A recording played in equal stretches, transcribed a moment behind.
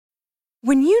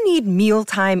When you need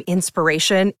mealtime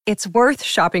inspiration, it's worth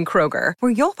shopping Kroger,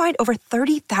 where you'll find over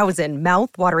 30,000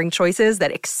 mouth-watering choices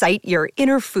that excite your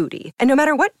inner foodie. And no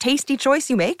matter what tasty choice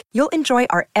you make, you'll enjoy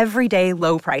our everyday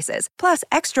low prices, plus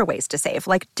extra ways to save,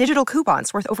 like digital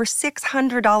coupons worth over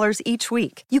 $600 each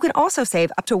week. You can also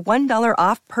save up to $1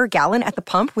 off per gallon at the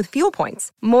pump with fuel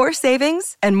points. More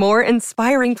savings and more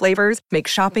inspiring flavors make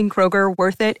shopping Kroger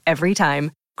worth it every time.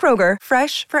 Kroger,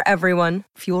 fresh for everyone.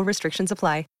 Fuel restrictions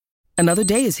apply. Another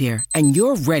day is here, and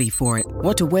you're ready for it.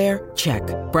 What to wear? Check.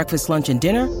 Breakfast, lunch, and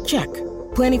dinner? Check.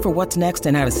 Planning for what's next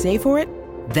and how to save for it?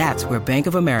 That's where Bank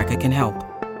of America can help.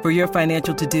 For your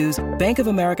financial to-dos, Bank of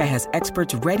America has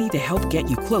experts ready to help get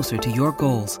you closer to your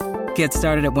goals. Get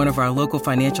started at one of our local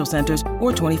financial centers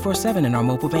or 24/7 in our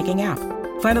mobile banking app.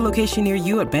 Find a location near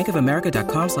you at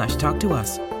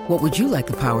bankofamerica.com/talktous. What would you like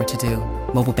the power to do?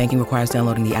 Mobile banking requires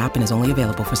downloading the app and is only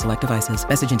available for select devices.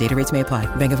 Message and data rates may apply.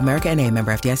 Bank of America N.A.,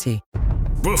 member FDIC.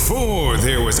 Before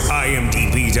there was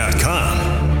IMDb.com,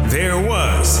 there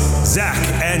was Zach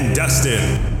and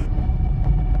Dustin.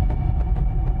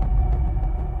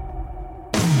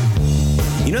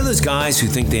 You know those guys who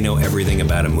think they know everything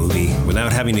about a movie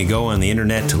without having to go on the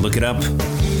internet to look it up?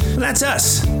 Well, that's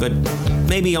us, but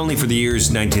maybe only for the years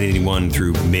 1981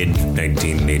 through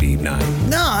mid-1989.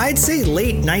 No, I'd say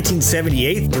late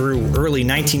 1978 through early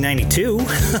 1992.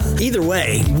 Either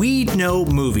way, we know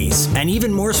movies, and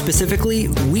even more specifically,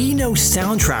 we know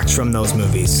soundtracks from those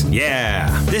movies. Yeah,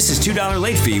 this is $2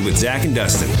 Late Fee with Zach and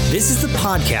Dustin. This is the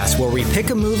podcast where we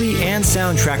pick a movie and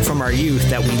soundtrack from our youth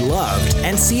that we loved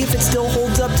and see if it still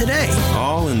holds up today.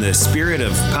 All in the spirit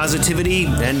of positivity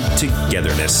and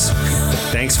togetherness.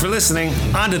 Thanks for listening.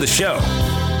 On to the show.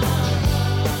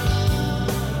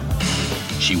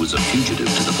 She was a fugitive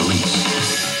to the police.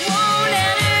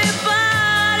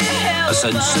 A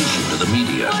sensation to the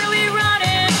media.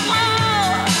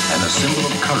 And a symbol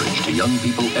of courage to young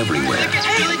people everywhere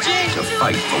to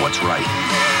fight for what's right.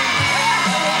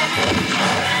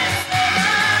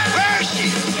 Where is she?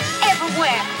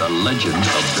 Everywhere. The Legend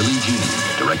of Billie Jean,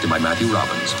 directed by Matthew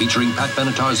Robbins, featuring Pat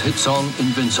Benatar's hit song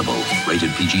Invincible,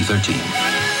 rated PG-13.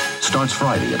 Starts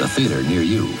Friday at a theater near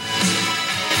you.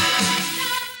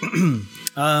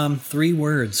 3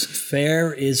 words.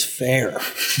 Fair is fair.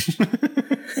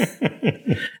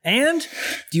 And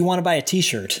do you want to buy a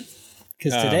t-shirt?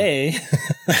 Because today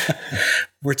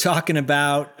we're talking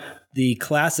about the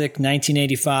classic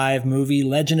 1985 movie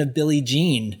Legend of Billie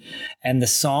Jean and the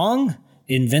song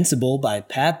Invincible by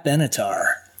Pat Benatar.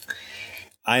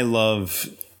 I love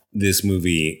this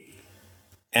movie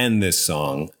and this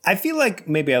song. I feel like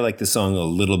maybe I like the song a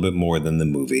little bit more than the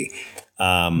movie.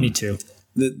 Me too.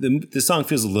 The song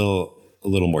feels a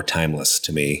little more timeless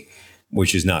to me,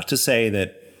 which is not to say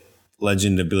that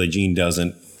Legend of Billie Jean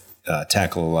doesn't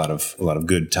tackle a lot of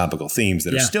good topical themes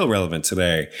that are still relevant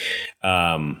today.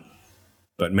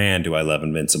 But man, do I love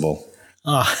Invincible.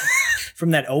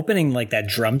 From that opening, like that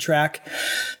drum track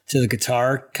to the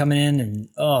guitar coming in, and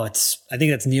I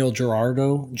think that's Neil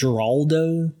Giraldo.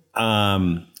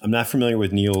 I'm not familiar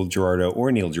with Neil Giraldo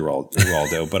or Neil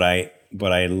Giraldo, but I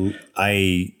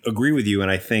agree with you, and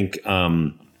I think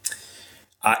around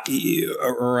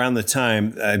the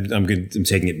time I'm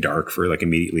taking it dark for like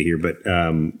immediately here, but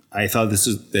I thought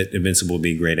that Invincible would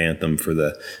be a great anthem for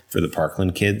the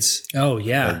Parkland kids. Oh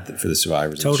yeah, for the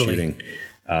survivors of the shooting,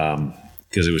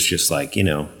 because it was just like,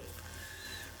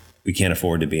 we can't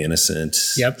afford to be innocent.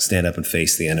 Yep. Stand up and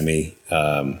face the enemy,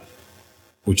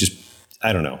 which is,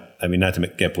 I don't know. I mean, not to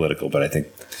get political, but I think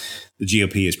the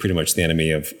GOP is pretty much the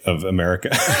enemy of America.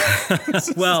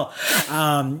 Well,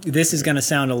 this is going to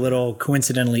sound a little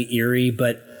coincidentally eerie,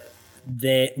 but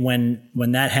when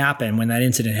that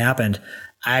incident happened,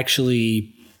 I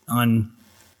actually, on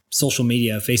social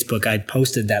media, Facebook, I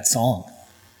posted that song.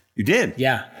 You did?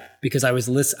 Yeah, because I was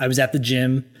at the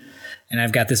gym, and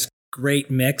I've got this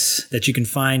great mix that you can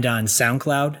find on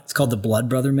SoundCloud. It's called the Blood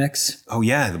Brother Mix. Oh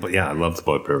yeah, I love the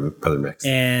Blood Brother Mix.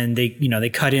 And they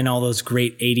cut in all those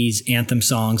great 80s anthem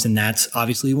songs, and that's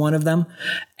obviously one of them.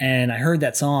 And I heard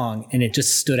that song, and it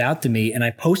just stood out to me, and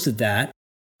I posted that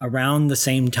around the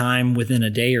same time within a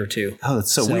day or two. Oh,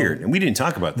 that's so weird. And we didn't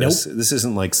talk about this. Nope. This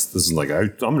isn't like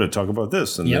I'm going to talk about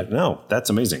this. And no, that's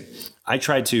amazing. I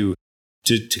tried to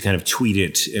kind of tweet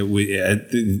it.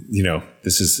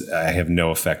 I have no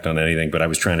effect on anything, but I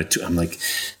was trying to, I'm like,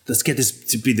 let's get this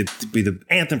to be the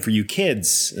anthem for you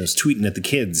kids. I was tweeting at the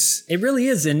kids. It really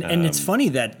is. And it's funny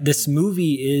that this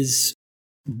movie is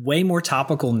way more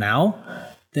topical now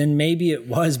than maybe it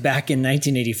was back in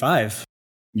 1985.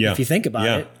 Yeah. If you think about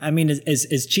it, I mean,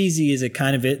 as cheesy as it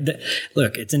kind of is,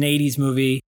 look, it's an 80s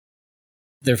movie.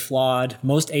 They're flawed.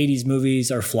 Most 80s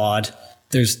movies are flawed.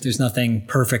 There's nothing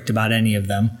perfect about any of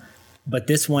them. But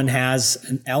this one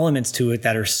has elements to it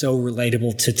that are so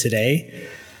relatable to today.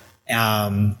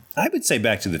 I would say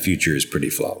Back to the Future is pretty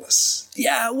flawless.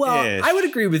 Yeah, well, Ish. I would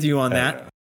agree with you on that.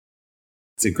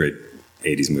 It's a great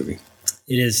 80s movie.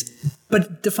 It is.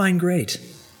 But define great.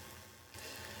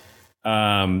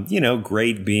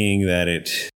 Great being that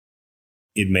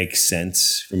it makes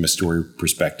sense from a story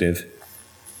perspective.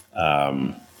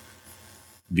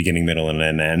 Beginning, middle, and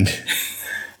an end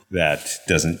that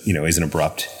doesn't, isn't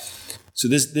abrupt. So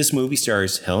this movie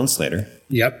stars Helen Slater.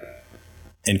 Yep.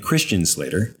 And Christian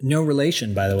Slater. No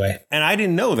relation, by the way. And I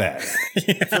didn't know that.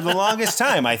 For the longest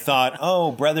time, I thought,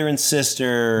 brother and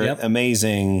sister,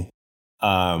 amazing.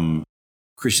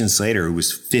 Christian Slater, who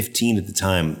was 15 at the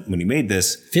time when he made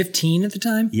this. 15 at the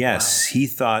time? Yes. Wow. He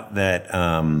thought that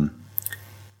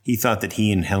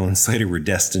he and Helen Slater were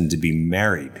destined to be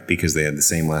married because they had the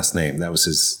same last name. That was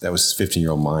his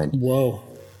 15-year-old mind. Whoa.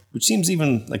 Which seems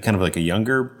even like kind of like a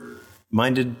younger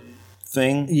minded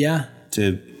thing. Yeah.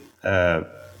 To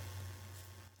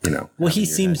Well, he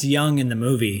seems young in the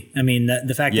movie. I mean,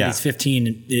 the fact that he's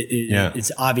 15,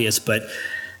 it's obvious, but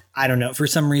I don't know. For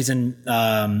some reason,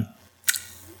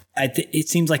 it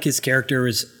seems like his character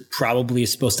is probably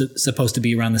supposed to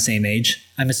be around the same age.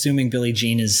 I'm assuming Billie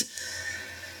Jean is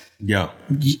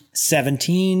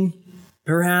 17,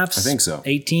 perhaps. I think so.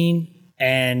 18.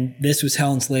 And this was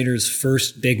Helen Slater's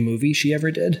first big movie she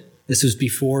ever did. This was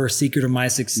before Secret of My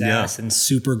Success and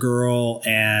Supergirl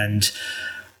and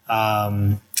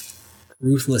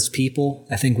Ruthless People,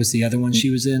 I think was the other one she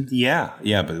was in. Yeah,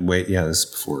 but this is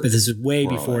before. But this is way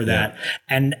before that.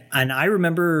 Yeah. And I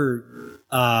remember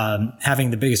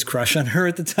having the biggest crush on her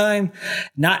at the time.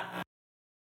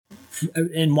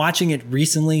 And watching it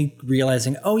recently,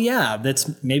 realizing,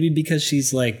 that's maybe because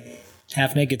she's like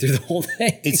half naked through the whole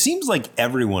thing. It seems like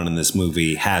everyone in this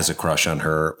movie has a crush on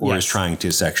her or is trying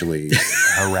to sexually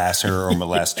harass her or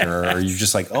molest her. Or you're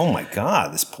just like, oh my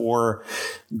God, this poor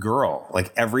girl.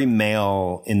 Like every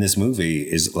male in this movie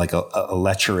is like a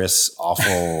lecherous,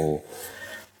 awful...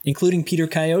 Including Peter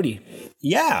Coyote.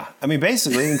 Yeah. I mean,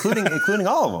 basically, including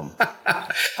all of them.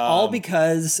 All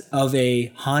because of a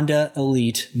Honda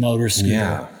Elite motor scooter.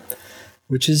 Yeah.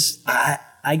 Which is,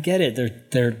 I get it.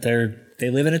 They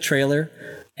live in a trailer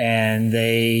and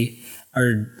they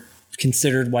are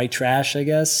considered white trash, I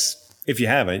guess. If you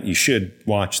haven't, you should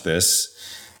watch this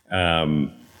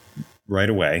right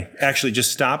away. Actually,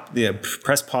 just stop,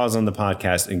 press pause on the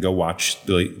podcast and go watch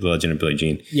The Legend of Billie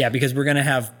Jean. Yeah, because we're going to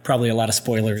have probably a lot of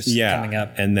spoilers coming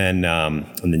up. And then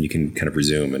you can kind of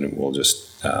resume and we'll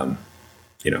just,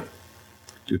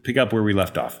 pick up where we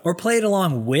left off. Or play it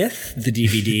along with the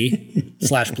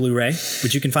DVD / Blu-ray,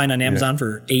 which you can find on Amazon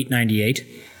for $8.98.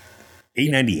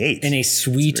 $8.98 in a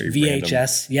sweet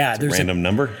VHS. Random. There's a random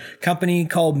number. Company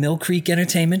called Mill Creek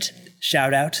Entertainment.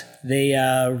 Shout out. They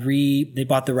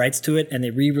bought the rights to it and they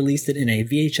re-released it in a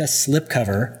VHS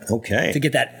slipcover. Okay. To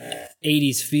get that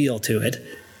 80s feel to it.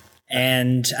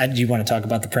 And do you want to talk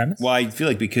about the premise? Well, I feel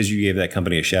like because you gave that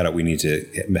company a shout out, we need to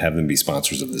have them be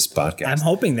sponsors of this podcast. I'm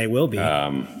hoping they will be.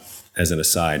 As an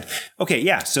aside. Okay,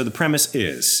 yeah. So the premise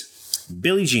is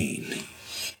Billie Jean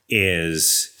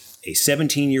is a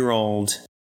 17-year-old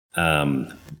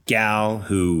gal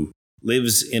who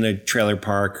lives in a trailer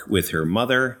park with her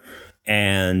mother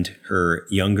and her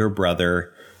younger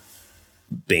brother,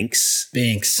 Binks,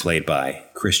 played by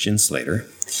Christian Slater.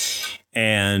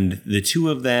 And the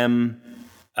two of them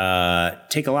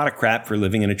take a lot of crap for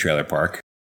living in a trailer park.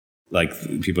 Like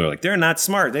people are like, they're not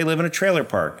smart. They live in a trailer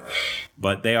park.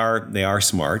 But they are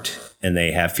smart and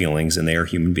they have feelings and they are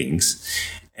human beings.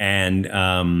 And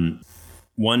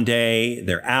one day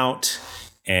they're out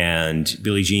and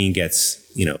Billie Jean gets,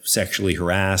 sexually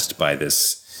harassed by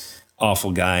this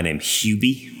awful guy named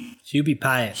Hubie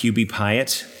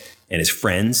Pyatt and his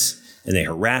friends. And they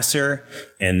harass her.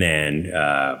 And then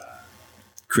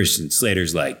Christian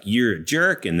Slater's like, you're a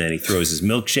jerk. And then he throws his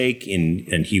milkshake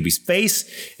in Hubie's face.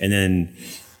 And then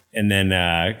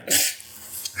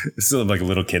it's sort of like a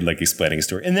little kid, like explaining a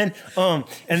story. And then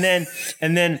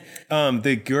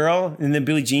the girl, and then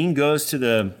Billie Jean goes to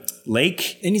the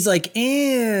lake. And he's like, ew.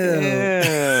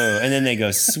 And then they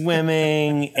go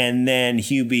swimming. And then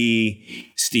Hubie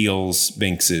steals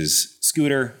Binks's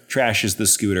scooter, trashes the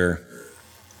scooter.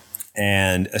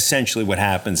 And essentially what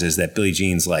happens is that Billie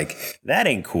Jean's like, that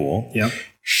ain't cool. Yep.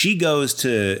 She goes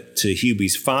to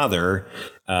Hubie's father,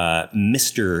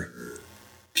 Mr.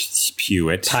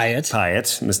 Mr.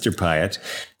 Pyatt,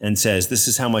 and says, this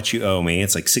is how much you owe me.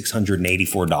 It's like $684.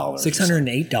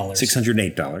 $608.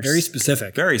 $608. Very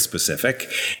specific. Very specific.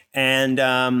 And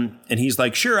he's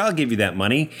like, sure, I'll give you that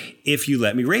money if you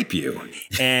let me rape you.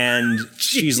 And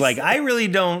she's like, I really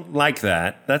don't like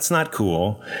that. That's not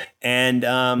cool. And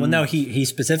well, no, he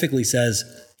specifically says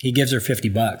he gives her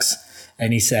 $50,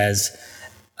 and he says,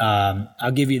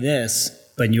 I'll give you this,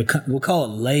 but we'll call it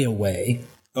layaway.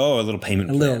 Oh, a little payment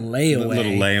plan. Little layaway. A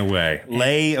little layaway.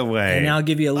 Layaway. And I'll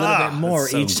give you a little bit more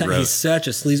so each time. gross. He's such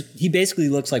a sleaze. He basically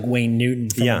looks like Wayne Newton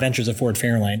from Adventures of Ford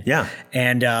Fairlane. Yeah.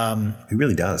 And he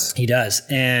really does. He does.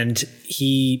 And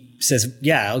he says,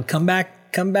 yeah, I'll come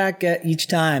back each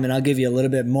time, and I'll give you a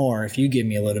little bit more if you give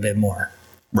me a little bit more.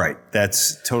 Right.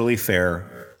 That's totally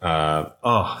fair.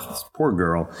 This poor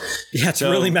girl. Yeah, it's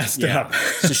really messed up.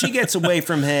 So she gets away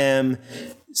from him.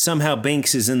 Somehow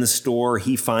Binks is in the store.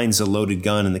 He finds a loaded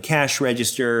gun in the cash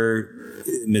register.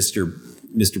 Mr.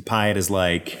 Pyatt is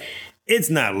like, it's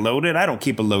not loaded. I don't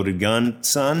keep a loaded gun,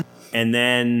 son. And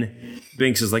then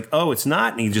Binks is like, oh, it's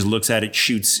not. And he just looks at it,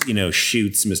 shoots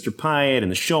Mr. Pyatt in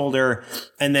the shoulder.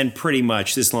 And then pretty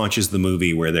much this launches the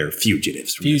movie where they're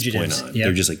fugitives from this point on. Yep.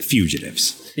 They're just like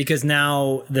fugitives. Because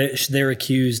now they're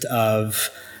accused of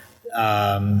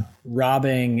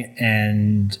robbing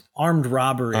and armed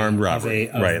robbery.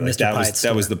 Right. Of Like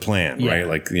that was the plan, right?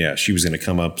 Like, she was going to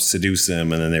come up, seduce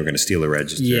him, and then they were going to steal a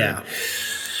register. Yeah.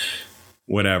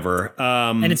 Whatever.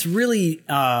 And it's really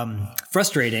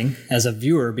frustrating as a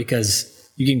viewer because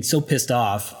you're getting so pissed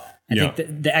off. I think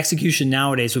the execution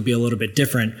nowadays would be a little bit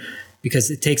different because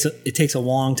it takes a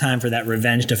long time for that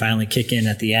revenge to finally kick in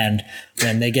at the end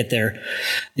when they get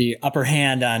the upper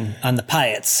hand on the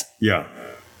Pyatts. Yeah.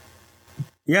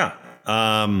 Yeah.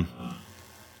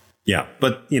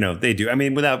 But they do. I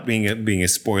mean, without being a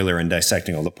spoiler and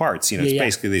dissecting all the parts, it's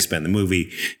basically they spend the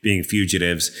movie being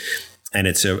fugitives, and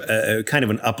it's a kind of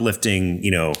an uplifting,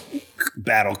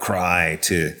 battle cry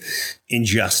to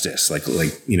injustice. Like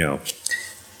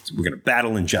we're going to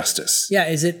battle injustice. Yeah.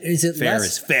 Is it fair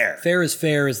less, is fair? Fair is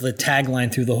fair is the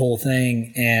tagline through the whole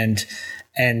thing, and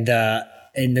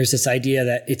there's this idea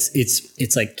that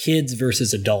it's like kids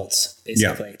versus adults,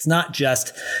 basically. Yeah. It's not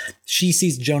just she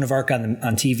sees Joan of Arc on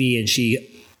TV and she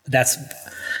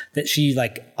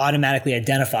like automatically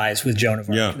identifies with Joan of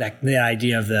Arc. Yeah. The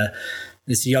idea of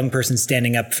this young person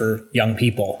standing up for young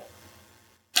people.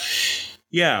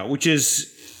 Yeah, which is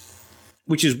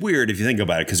weird if you think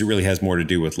about it, because it really has more to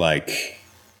do with like,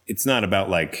 it's not about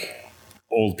like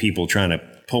old people trying to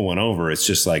pull one over. It's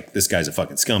just like, this guy's a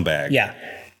fucking scumbag. Yeah.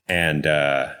 And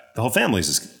the whole family of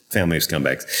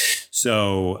scumbags.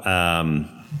 So,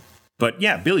 but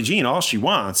yeah, Billie Jean, all she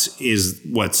wants is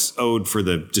what's owed for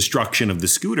the destruction of the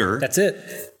scooter. That's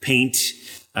it. Paint,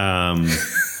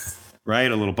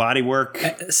 right? A little body work.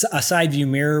 A side view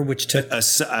mirror, which took a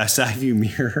side view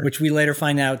mirror, which we later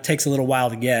find out takes a little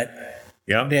while to get.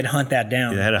 Yeah, they had to hunt that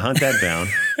down. They had to hunt that down.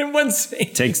 In one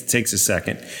scene. Takes a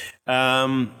second.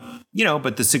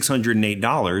 But the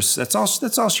 $608,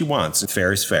 that's all she wants.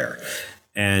 Fair is fair.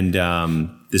 And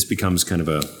this becomes kind of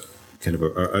a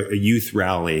youth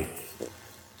rally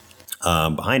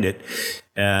behind it.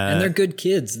 And they're good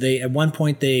kids. At one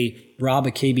point they rob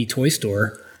a KB toy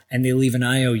store and they leave an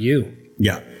IOU.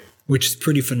 Yeah. Which is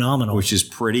pretty phenomenal.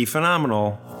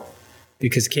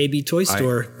 Because KB Toy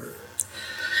Store,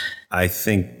 I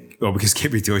think, because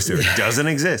KB Toy Store doesn't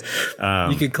exist.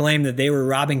 You could claim that they were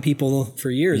robbing people for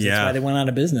years. That's why they went out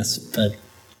of business. But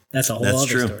that's a whole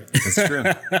other story. That's true.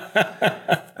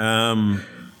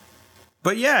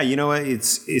 But yeah,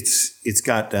 it's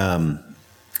got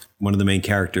one of the main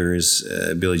characters,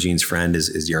 Billie Jean's friend,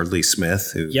 is Yardley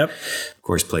Smith, who, of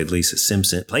course, plays Lisa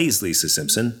Simpson.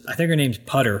 I think her name's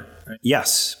Putter. Right?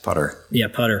 Yes, Putter. Yeah,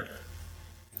 Putter.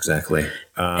 Exactly.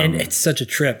 And it's such a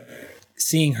trip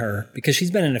seeing her because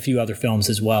she's been in a few other films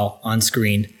as well on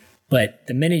screen. But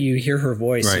the minute you hear her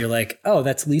voice, you're like, oh,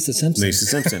 that's Lisa Simpson. Lisa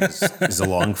Simpson is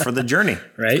along for the journey.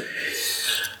 Right.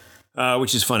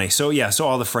 Which is funny. So, so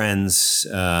all the friends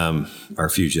are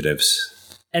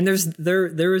fugitives. And there's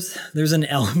an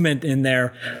element in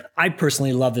there. I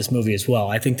personally love this movie as well.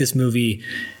 I think this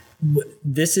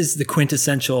is the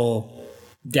quintessential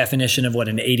definition of what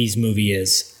an 80s movie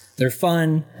is. They're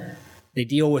fun. They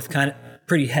deal with kind of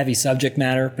pretty heavy subject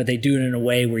matter, but they do it in a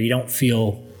way where you don't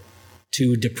feel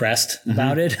too depressed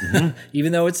about it,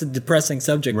 even though it's a depressing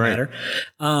subject matter.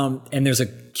 And there's a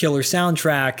killer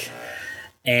soundtrack,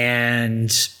 and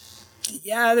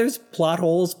there's plot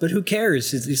holes, but who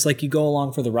cares? It's like you go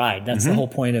along for the ride. That's the whole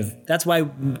point that's why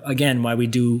we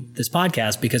do this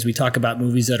podcast, because we talk about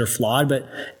movies that are flawed, but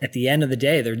at the end of the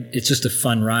day, it's just a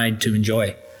fun ride to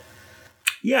enjoy.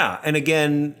 Yeah. And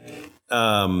again,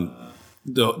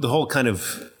 the whole kind of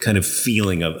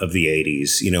feeling of the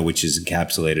 80s, which is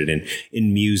encapsulated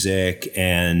in music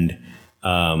and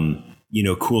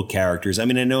cool characters. I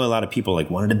mean, I know a lot of people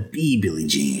wanted to be Billie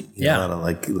Jean. A lot of,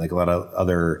 like a lot of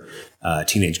other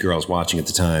teenage girls watching at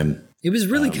the time. It was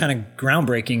really kind of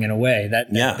groundbreaking in a way,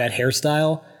 that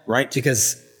hairstyle. Right.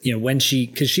 Because,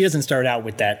 because she doesn't start out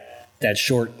with that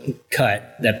short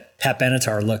cut, that Pat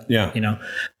Benatar look,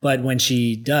 but when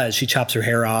she does, she chops her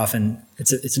hair off, and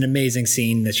it's an amazing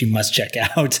scene that you must check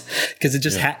out, because it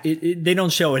just they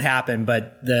don't show it happen,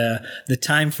 but the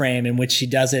time frame in which she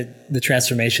does it, the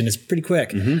transformation is pretty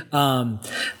quick. Mm-hmm.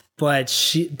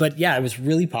 But it was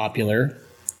really popular,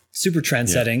 super trend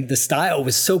setting. The style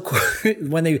was so cool.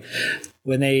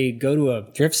 When they go to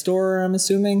a thrift store, I'm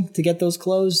assuming, to get those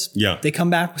clothes, they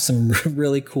come back with some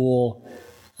really cool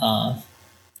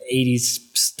 80s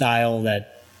style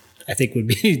that I think would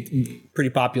be pretty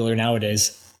popular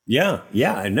nowadays. Yeah,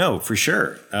 I know for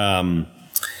sure.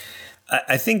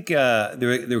 I think there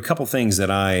were a couple things that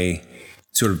I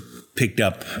sort of picked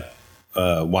up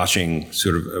watching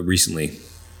sort of recently.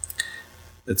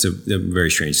 That's a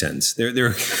very strange sentence. There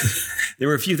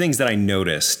were a few things that I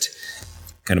noticed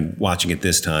kind of watching it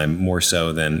this time more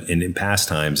so than in past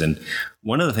times. And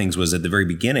one of the things was at the very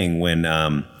beginning when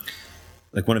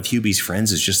one of Hubie's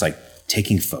friends is just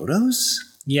taking photos.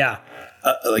 Yeah.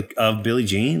 Of Billie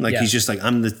Jean. He's just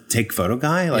I'm the take photo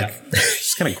guy.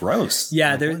 It's kind of gross.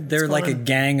 Yeah. They're like a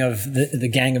gang of the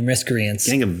gang of miscreants.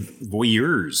 Gang of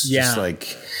voyeurs. Yeah.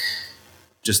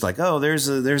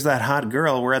 There's that hot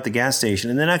girl. We're at the gas station.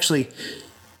 And then actually,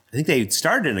 I think they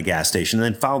started in a gas station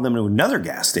and then followed them to another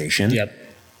gas station. Yep.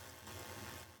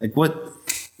 What?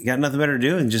 You got nothing better to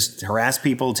do than just harass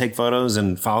people, take photos,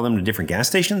 and follow them to different gas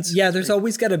stations? Yeah, there's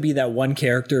always got to be that one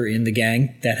character in the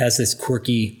gang that has this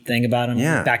quirky thing about him.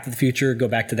 Yeah. Back to the Future, go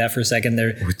back to that for a second.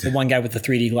 The one guy with the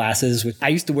 3D glasses. I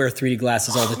used to wear 3D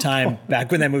glasses all the time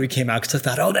back when that movie came out, because I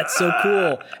thought, oh, that's so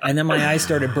cool. And then my eyes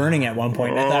started burning at one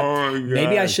point. And I thought,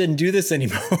 maybe I shouldn't do this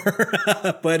anymore.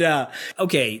 But,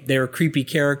 okay, they're creepy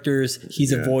characters.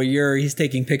 He's a voyeur. He's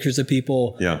taking pictures of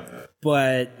people. Yeah.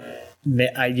 But...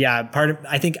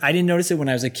 I think I didn't notice it when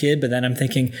I was a kid, but then I'm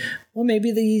thinking, well,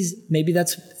 maybe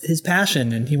that's his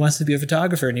passion and he wants to be a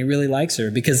photographer and he really likes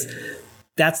her, because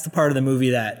that's the part of the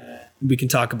movie that we can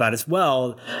talk about as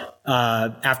well.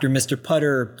 After Mr.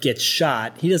 Putter gets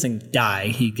shot, he doesn't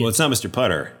die. Well, it's not Mr.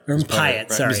 Putter. Or Pyatt,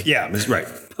 right? Sorry. Yeah, right.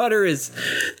 Putter is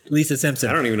Lisa Simpson.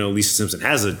 I don't even know Lisa Simpson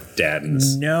has a dad in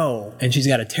this. No, and she's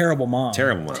got a terrible mom.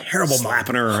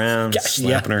 Slapping her around,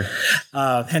 slapping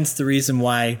her. Hence the reason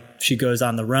why she goes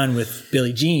on the run with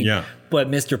Billie Jean. Yeah. But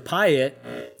Mr. Pyatt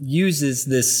uses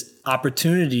this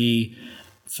opportunity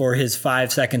for his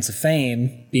 5 seconds of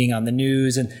fame, being on the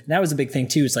news. And that was a big thing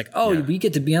too. It's we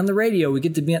get to be on the radio. We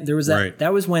get to be on, there was that, right.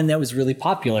 That was when that was really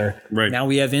popular. Right. Now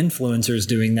we have influencers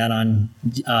doing that on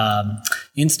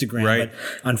Instagram, right.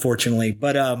 But unfortunately.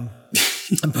 But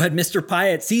Mr.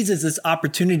 Pyatt seizes this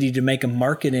opportunity to make a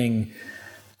marketing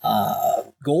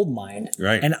gold mine.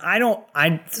 Right. And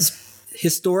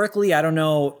historically, I don't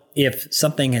know if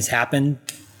something has happened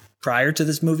prior to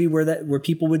this movie where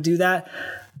people would do that.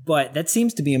 But that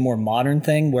seems to be a more modern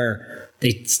thing where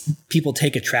people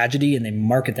take a tragedy and they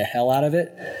market the hell out of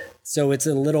it. So it's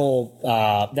a little,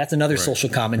 that's another social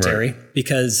commentary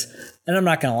because, and I'm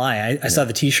not going to lie, I saw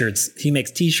the t-shirts. He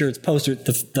makes t-shirts, posters,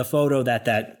 the photo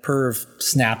that perv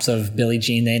snaps of Billie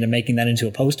Jean, they end up making that into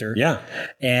a poster. Yeah.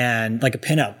 And like a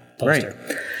pinup poster.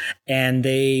 Right. And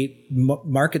they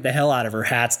market the hell out of her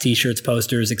hats, t-shirts,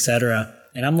 posters, etc.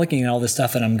 And I'm looking at all this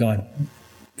stuff and I'm going,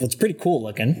 well, it's pretty cool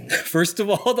looking. First of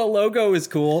all, the logo is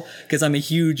cool because I'm a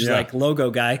huge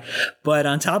logo guy. But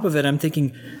on top of it, I'm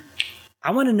thinking, I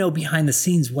want to know behind the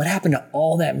scenes what happened to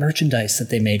all that merchandise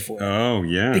that they made for it. Oh,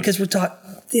 yeah. Because we're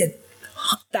talking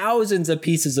thousands of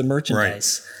pieces of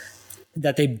merchandise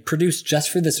that they produced just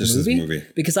for this movie.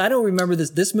 Because I don't remember this.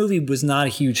 This movie was not a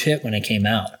huge hit when it came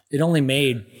out. It only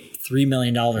made $3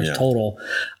 million total.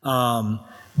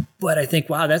 But I think,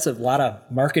 wow, that's a lot of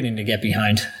marketing to get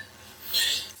behind.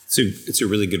 It's a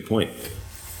really good point.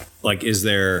 Like, is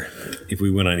there, if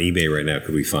we went on eBay right now,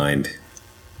 could we find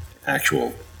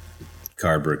actual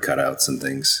cardboard cutouts and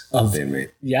things they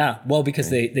made? Yeah. Well, because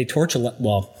they torch a lot.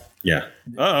 Well, yeah.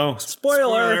 Uh-oh.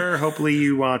 Spoiler. Hopefully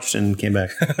you watched and came back.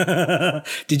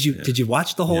 Did you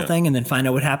watch the whole thing and then find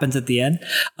out what happens at the end?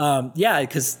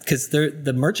 Because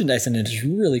the merchandise in it is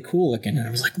really cool looking. And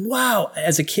I was like, wow.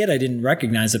 As a kid, I didn't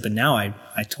recognize it, but now I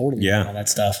totally know all that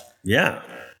stuff. Yeah.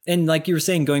 And like you were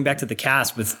saying, going back to the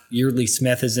cast with Yeardley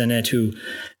Smith is in it, who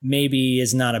maybe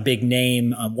is not a big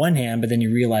name on one hand, but then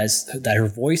you realize that her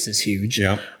voice is huge.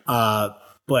 Yeah.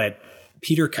 But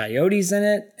Peter Coyote's in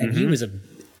it, and he was a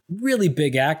really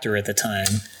big actor at the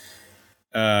time.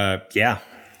 Yeah.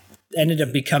 Ended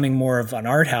up becoming more of an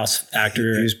art house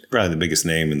actor. He was probably the biggest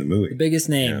name in the movie. The biggest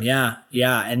name, yeah.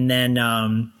 And then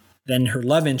her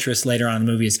love interest later on in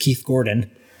the movie is Keith Gordon,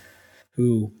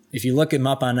 who, if you look him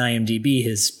up on IMDb,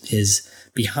 his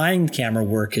behind camera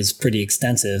work is pretty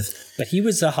extensive. But he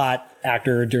was a hot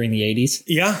actor during the 80s.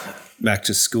 Yeah. Back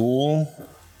to School.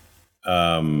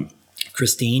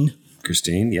 Christine,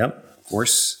 yep, of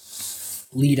course.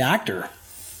 lead actor.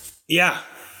 Yeah.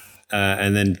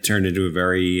 And then turned into a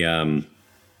very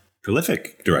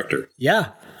prolific director. Yeah.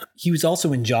 He was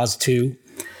also in Jaws 2.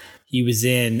 He was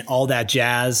in All That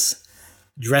Jazz,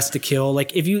 Dressed to Kill.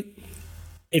 Like, if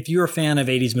you're a fan of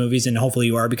 80s movies, and hopefully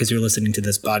you are because you're listening to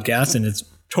this podcast, and it's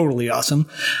totally awesome.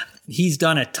 He's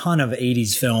done a ton of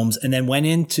 80s films and then went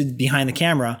into behind the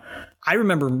camera. I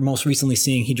remember most recently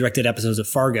seeing he directed episodes of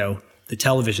Fargo, the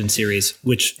television series,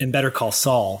 and Better Call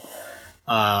Saul.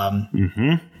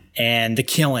 And The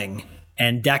Killing,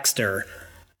 and Dexter,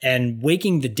 and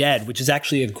Waking the Dead, which is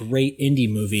actually a great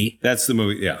indie movie. That's the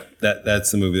movie. Yeah,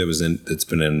 that's the movie that's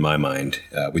been in my mind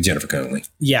with Jennifer Connelly.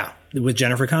 Yeah, with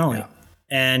Jennifer Connelly. Yeah.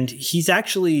 And he's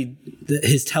actually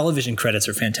his television credits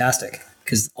are fantastic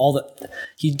because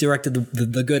he directed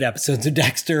the good episodes of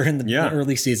Dexter in the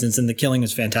early seasons, and The Killing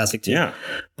is fantastic too. Yeah,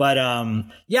 but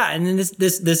and then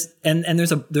this and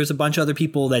there's a bunch of other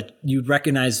people that you'd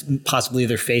recognize possibly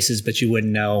their faces, but you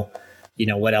wouldn't know,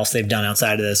 what else they've done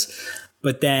outside of this.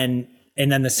 But then the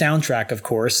soundtrack, of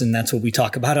course, and that's what we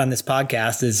talk about on this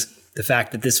podcast, is the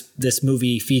fact that this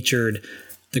movie featured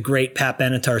the great Pat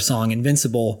Benatar song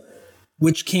 "Invincible,"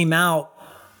 which came out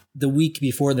the week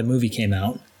before the movie came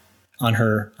out on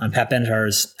Pat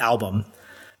Benatar's album.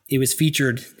 It was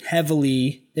featured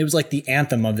heavily. It was like the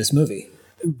anthem of this movie.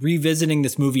 Revisiting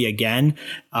this movie again,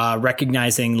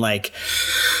 recognizing like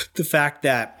the fact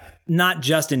that not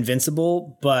just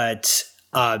Invincible, but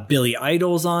Billy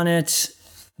Idol's on it,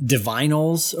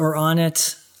 Divinals are on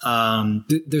it.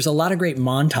 There's a lot of great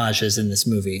montages in this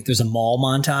movie. There's a mall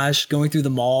montage going through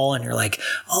the mall, and you're like,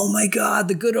 oh my God,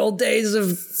 the good old days of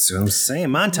That's what I'm saying.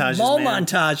 Montages, mall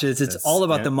montages. It's all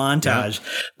about the montage. Yeah.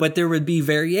 But there would be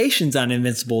variations on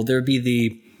Invincible. There would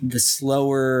be the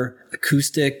slower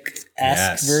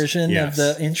acoustic-esque version of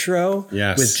the intro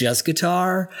with just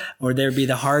guitar, or there'd be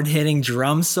the hard-hitting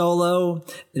drum solo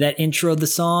that introed the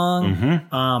song.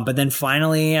 But then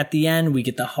finally at the end, we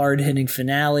get the hard-hitting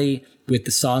finale with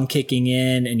the song kicking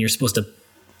in, and you're supposed to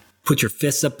put your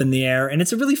fists up in the air. And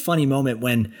it's a really funny moment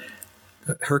when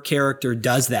her character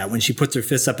does that, when she puts her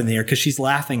fists up in the air, because she's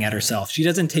laughing at herself. She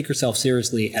doesn't take herself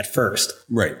seriously at first.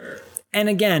 Right. And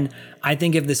again, I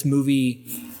think if this movie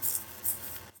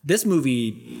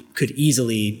could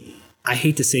easily, I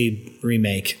hate to say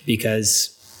remake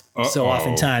because so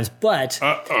oftentimes, but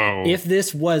if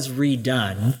this was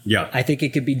redone, I think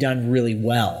it could be done really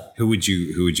well. Who would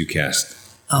you cast?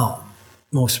 Oh,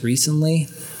 most recently,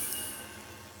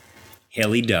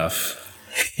 Haley Duff.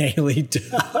 Haley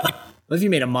Duff. Well, if you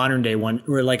made a modern day one,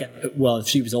 or if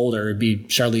she was older, it'd be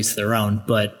Charlize Theron.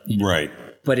 But right.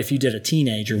 But if you did a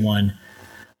teenager one,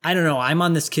 I don't know. I'm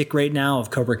on this kick right now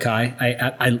of Cobra Kai.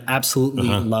 I absolutely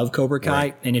love Cobra Kai.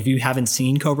 Right. And if you haven't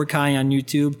seen Cobra Kai on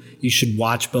YouTube, you should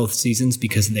watch both seasons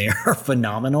because they are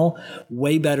phenomenal.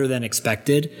 Way better than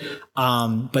expected.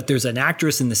 But there's an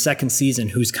actress in the second season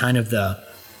who's kind of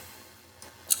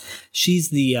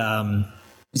she's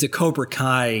a Cobra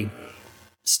Kai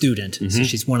student. So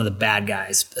she's one of the bad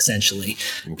guys, essentially.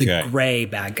 The gray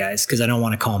bad guys, because I don't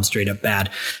want to call them straight up bad.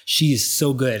 She is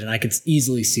so good, and I could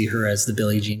easily see her as the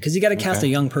Billie Jean, because you got to cast a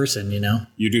young person,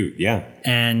 You do, yeah.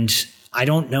 And I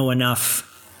don't know enough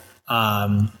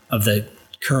of the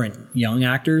current young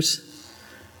actors,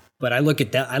 but I look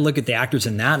at the actors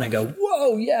in that, and I go,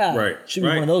 whoa, yeah. Right. Should be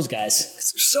one of those guys.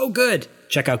 It's so good.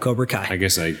 Check out Cobra Kai. I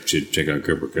guess I should check out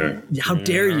Cobra Kai. How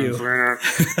dare you?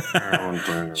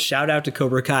 Shout out to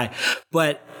Cobra Kai.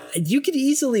 But you could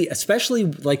easily, especially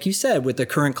like you said, with the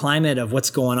current climate of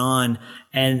what's going on.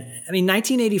 And I mean,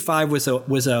 1985 was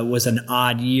an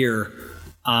odd year.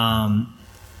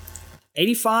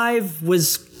 85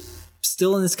 was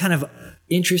still in this kind of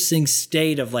interesting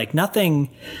state of like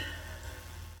nothing.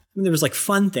 I mean, there was like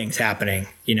fun things happening,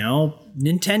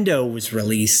 Nintendo was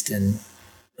released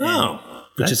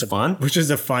which is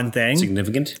a fun thing.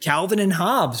 Significant. Calvin and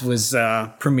Hobbes was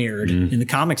premiered in the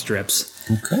comic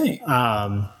strips. Okay.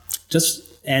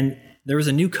 And there was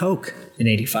a new Coke in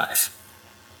 85.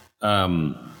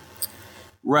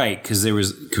 Right, because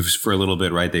for a little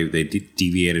bit, right, they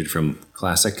deviated from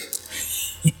classic.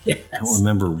 Yes. I don't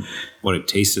remember what it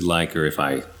tasted like or if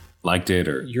I liked it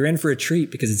or You're in for a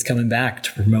treat because it's coming back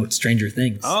to promote Stranger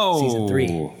Things season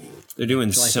 3. They're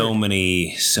doing so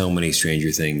many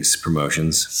Stranger Things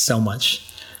promotions. So much.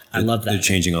 I love that. They're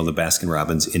changing all the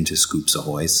Baskin-Robbins into Scoops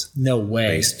Ahoy's. No way.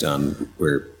 Based on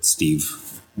where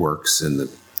Steve works in the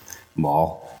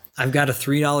mall. I've got a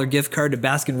 $3 gift card to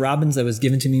Baskin-Robbins that was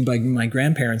given to me by my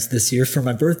grandparents this year for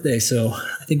my birthday, so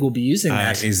I think we'll be using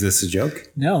that. Is this a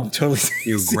joke? No, totally.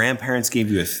 Your grandparents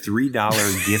gave you a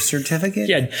 $3 gift certificate?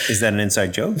 Yeah. Is that an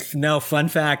inside joke? No, fun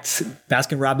fact,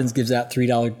 Baskin-Robbins gives out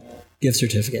 $3 gift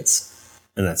certificates.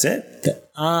 And that's it?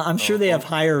 I'm sure they have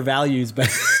higher values, but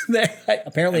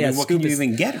apparently a what scoop can you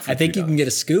even get for I think $3? you can get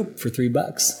a scoop for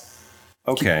 $3.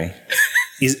 Okay.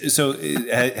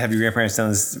 Have your grandparents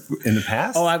done this in the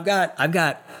past? Oh, I've got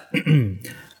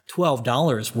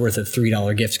 $12 worth of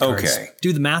 $3 gift cards. Okay.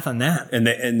 Do the math on that. And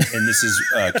this is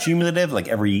cumulative, like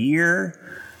every year.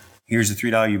 Here's the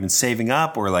 $3 you've been saving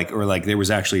up, or like there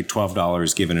was actually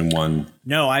 $12 given in one.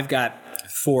 No, I've got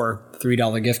 4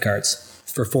 $3 gift cards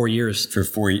for 4 years. For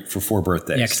four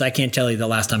birthdays. Yeah, because I can't tell you the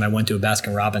last time I went to a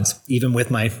Baskin-Robbins, even with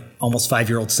my almost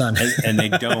 5-year-old son. And they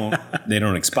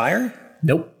don't expire?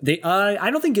 Nope.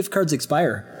 I don't think gift cards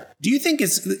expire. Do you think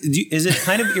is it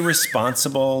kind of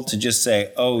irresponsible to just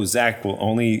say, "Oh, Zach will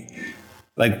only,"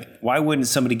 like, why wouldn't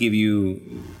somebody give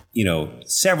you,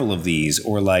 several of these,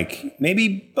 or like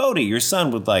maybe Bodie, your son,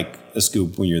 would like a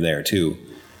scoop when you're there too.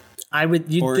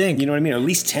 You'd think, you know what I mean? Or at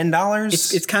least $10.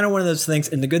 It's kind of one of those things,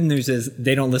 and the good news is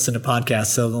they don't listen to podcasts,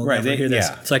 so they'll never hear this.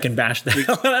 So I can bash the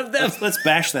hell out of them. Let's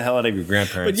bash the hell out of your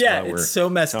grandparents. But yeah, it's so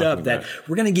messed up that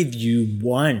we're gonna give you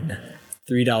one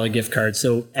 $3 gift card,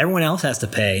 so everyone else has to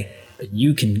pay, but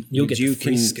you'll get the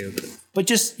free scoop. But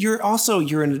just you're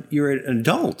an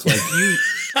adult. Like you,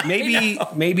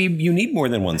 maybe you need more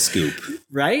than one scoop,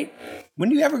 right? When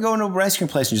do you ever go into a ice cream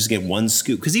place and just get one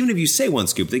scoop? Because even if you say one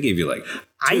scoop, they give you like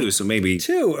 2, so maybe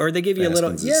 2, or they give you a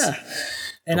little. Yeah,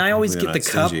 and I always get the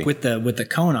cup with the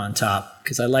cone on top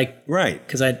because I like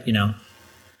because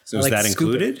So is that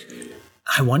included?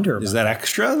 I wonder. Is that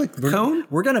extra? Like the cone?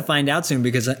 We're gonna find out soon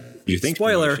because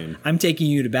spoiler, promotion. I'm taking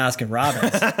you to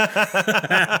Baskin-Robbins.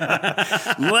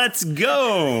 Let's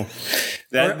go.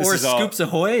 Or Scoops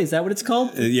Ahoy, is that what it's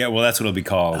called? Yeah, well, that's what it'll be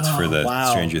called for the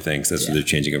Stranger Things. That's what they're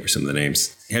changing over some of the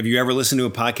names. Have you ever listened to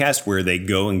a podcast where they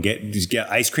go and get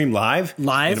ice cream live?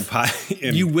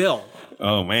 You will.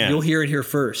 Oh, man. You'll hear it here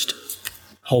first.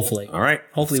 Hopefully. All right.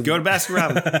 Hopefully. Let's go to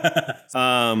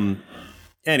Baskin-Robbins.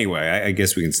 Anyway, I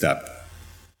guess we can stop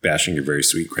bashing your very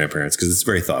sweet grandparents because it's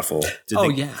very thoughtful. Did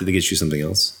they get you something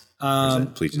else?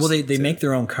 They make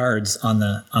their own cards on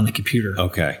the computer.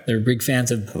 Okay. They're big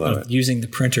fans of using the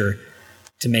printer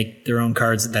to make their own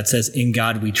cards that says "In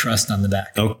God We Trust" on the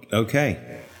back. Oh,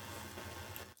 okay.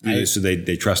 So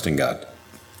they trust in God.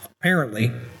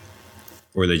 Apparently.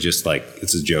 Or they just like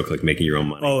it's a joke, like making your own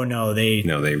money. Oh no, they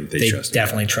trust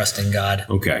definitely trust in God.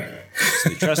 Okay. So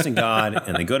they trust in God,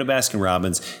 and they go to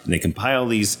Baskin-Robbins and they compile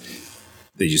these.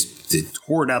 They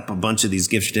hoard up a bunch of these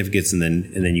gift certificates, and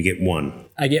then you get one.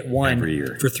 I get one every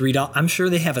year for $3. I'm sure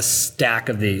they have a stack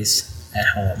of these at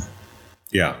home.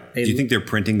 Yeah. Do you think they're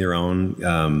printing their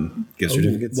own gift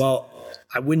certificates? Well,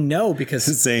 I wouldn't know because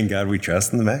it's saying "God We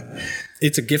Trust" in the back.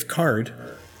 It's a gift card.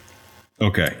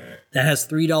 Okay. That has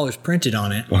 $3 printed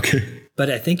on it. Okay. But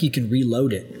I think you can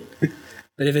reload it.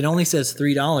 But if it only says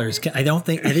 $3, I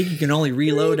think you can only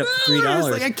reload up to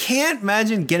 $3. Like I can't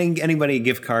imagine getting anybody a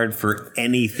gift card for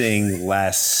anything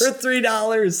less for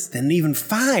 $3 than even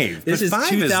 $5. This is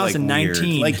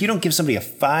 2019. Like you don't give somebody a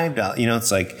 $5.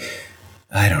 It's like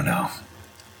I don't know.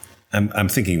 I'm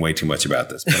thinking way too much about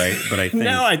this, but I think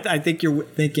no, I think you're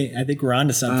thinking. I think we're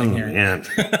onto something here. Man.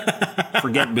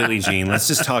 Forget Billie Jean. Let's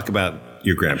just talk about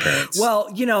your grandparents.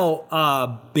 Well,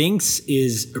 Binks.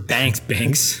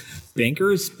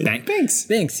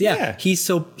 Yeah. He's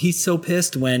so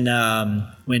pissed when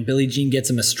Billie Jean gets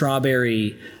him a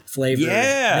strawberry flavored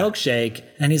milkshake,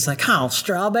 and he's like, "Oh,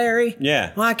 strawberry?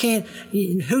 Yeah. Why can't?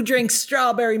 Who drinks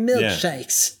strawberry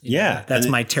milkshakes?" Yeah, that's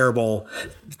my terrible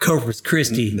Corpus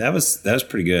Christi. That was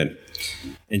pretty good.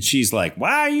 And she's like,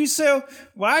 why are you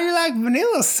like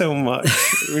vanilla so much?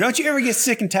 Don't you ever get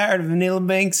sick and tired of vanilla,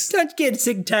 Binks? Don't you get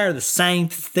sick and tired of the same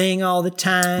thing all the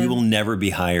time? We will never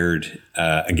be hired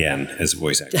again as a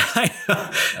voice actor.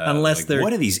 Unless they're...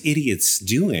 What are these idiots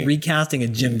doing? Recasting a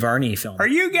Jim Varney film. Are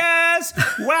you guys...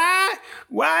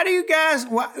 Why do you guys...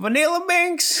 Vanilla,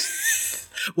 Binks?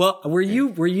 Well, were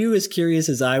you as curious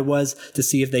as I was to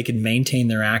see if they could maintain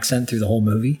their accent through the whole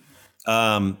movie?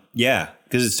 Yeah,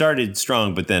 because it started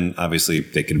strong, but then obviously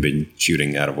they could have been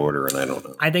shooting out of order, and I don't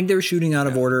know. I think they were shooting out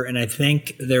of order, and I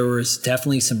think there was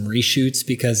definitely some reshoots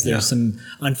because there's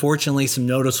unfortunately, some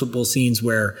noticeable scenes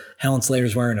where Helen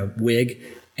Slater's wearing a wig,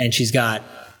 and she's got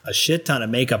a shit ton of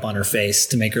makeup on her face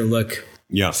to make her look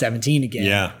 17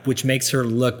 again, which makes her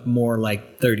look more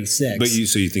like 36. But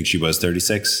so you think she was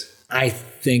 36? I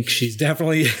think she's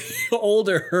definitely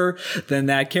older than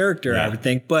that character, I would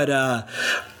think. But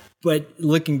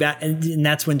looking back, and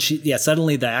that's when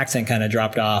suddenly the accent kind of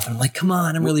dropped off. I'm like, come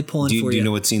on, I'm really pulling for you. Do you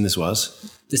know what scene this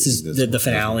was? This is the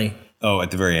finale. Oh,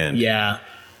 at the very end. Yeah.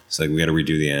 It's like we got to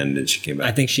redo the end, and she came back.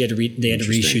 I think they had to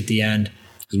reshoot the end.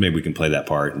 Because maybe we can play that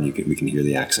part, and we can hear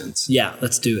the accents. Yeah,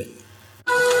 let's do it.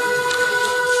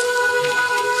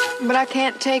 But I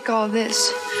can't take all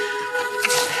this.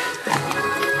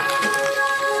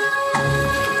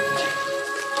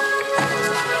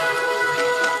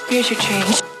 Here's your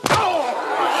change.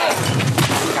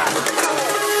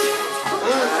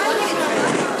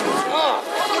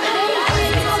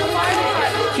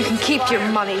 You can keep your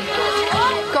money.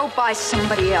 Go buy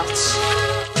somebody else.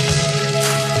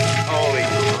 Holy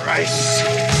Christ!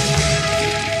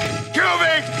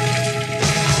 Cubic!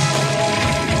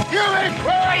 Cubic,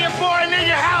 where are you, boy? I need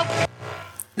your help!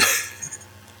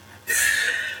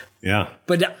 Yeah.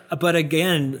 But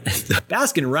again,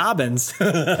 Baskin Robbins.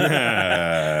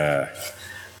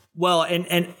 Well,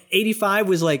 and 85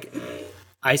 was like,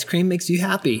 ice cream makes you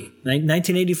happy.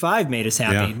 1985 made us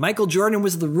happy. Yeah. Michael Jordan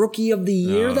was the rookie of the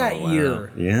year that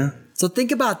year. Yeah. So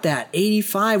think about that.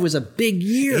 85 was a big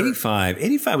year.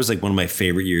 85 was like one of my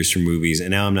favorite years for movies, and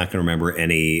now I'm not going to remember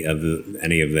any of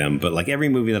them. But like every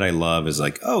movie that I love is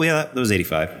like, oh yeah, that was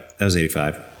 85. That was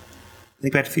 85. I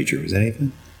think Back to the Future was that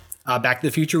 85? Back to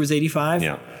the Future was 85.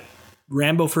 Yeah.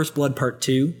 Rambo: First Blood Part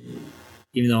 2.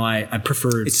 Even though I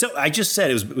preferred. It's so. I just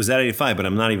said it was that 85, but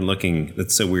I'm not even looking.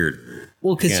 That's so weird.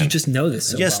 Well, because you just know this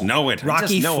so well. Know it. Rocky I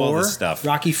just know 4, all this stuff.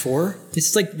 Rocky 4.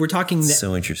 It's like we're talking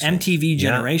so interesting. MTV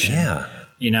generation. Yeah.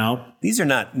 You know?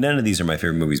 None of these are my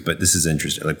favorite movies, but this is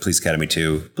interesting. Like Police Academy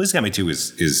 2. Police Academy 2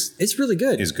 is it's really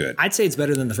good. Is good. I'd say it's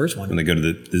better than the first one. When they go to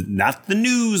the not the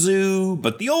new zoo,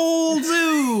 but the old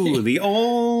zoo. The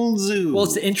old zoo. Well,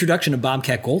 it's the introduction of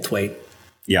Bobcat Goldthwait.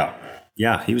 Yeah.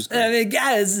 Yeah, he was great. I mean,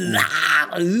 guys,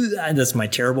 that's my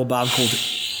terrible Bob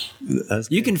Goldthwait.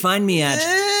 You can find me at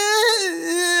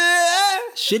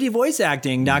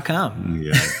shittyvoiceacting.com.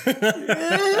 Yeah.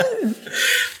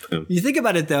 You think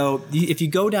about it, though, if you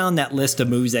go down that list of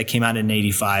movies that came out in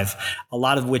 85, a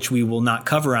lot of which we will not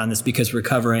cover on this because we're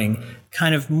covering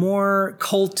kind of more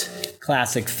cult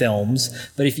classic films.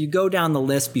 But if you go down the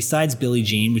list, besides Billie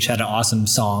Jean, which had an awesome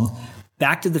song,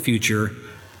 Back to the Future,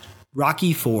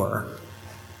 Rocky IV,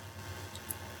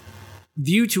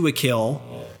 View to a Kill,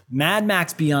 Mad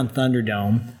Max Beyond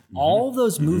Thunderdome, all of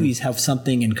those movies have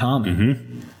something in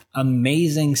common.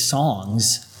 Amazing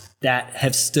songs that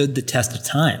have stood the test of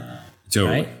time.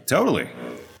 Totally. Right? Totally.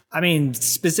 I mean,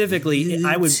 specifically,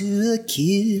 I would... To a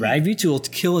Kill. Right? View to a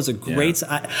Kill is a great...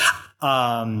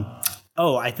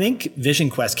 I think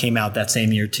Vision Quest came out that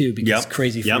same year too, because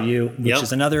Crazy for You, which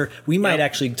is another... We might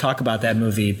actually talk about that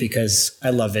movie because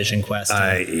I love Vision Quest.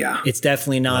 It's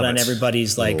definitely not on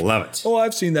everybody's like... Love it. Oh,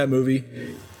 I've seen that movie.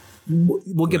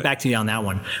 We'll get back to you on that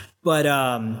one. But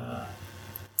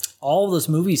all of those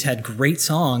movies had great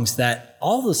songs that...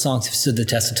 All of those songs have stood the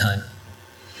test of time.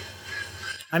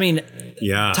 I mean,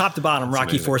 top to bottom,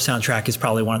 Rocky IV soundtrack is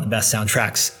probably one of the best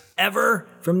soundtracks ever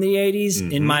from the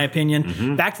 80s, in my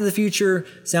opinion. Back to the Future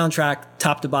soundtrack,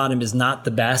 top to bottom, is not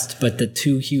the best, but the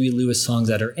two Huey Lewis songs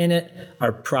that are in it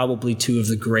are probably two of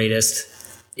the greatest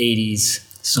 80s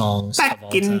songs of all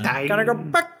time. Gotta go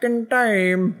back in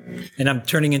time. And I'm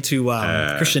turning into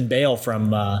Christian Bale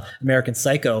from American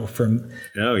Psycho. I'm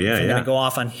going to go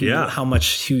off on how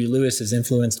much Huey Lewis has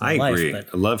influenced my life. I agree. I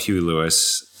love Huey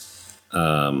Lewis,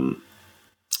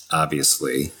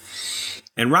 obviously.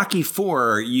 And Rocky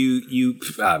IV, you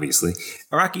obviously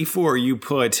Rocky IV, you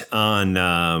put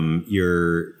on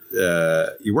your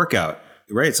workout,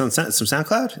 right? It's on some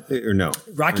SoundCloud or no?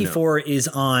 Rocky IV is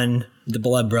on the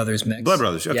Blood Brothers mix. Blood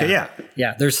Brothers, okay,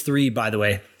 yeah. There's 3, by the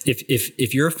way.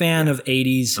 If you're a fan of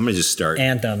 80s, I'm gonna just start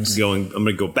anthems. I'm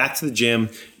gonna go back to the gym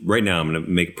right now. I'm gonna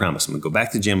make a promise. I'm gonna go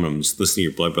back to the gym and I'm just listening to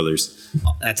your Blood Brothers.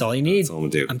 That's all you need. That's all I'm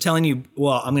gonna do. I'm telling you.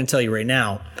 Well, I'm gonna tell you right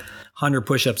now. 100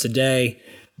 push-ups a day,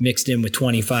 mixed in with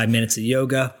 25 minutes of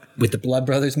yoga with the Blood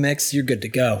Brothers mix, you're good to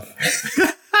go.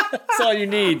 That's all you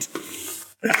need.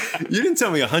 You didn't tell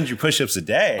me 100 push-ups a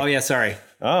day. Oh, yeah, sorry.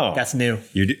 Oh. That's new.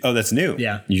 That's new?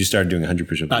 Yeah. You just started doing 100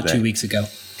 push-ups a day? About 2 weeks ago.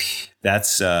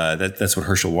 That's what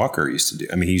Herschel Walker used to do.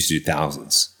 I mean, he used to do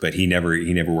thousands, but he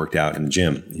never worked out in the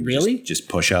gym. He Really? Just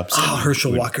push-ups. Oh,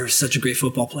 Herschel Walker is such a great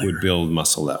football player. Would build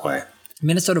muscle that way.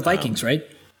 Minnesota Vikings, right?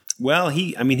 Well,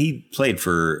 he played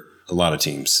for a lot of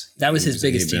teams. That was his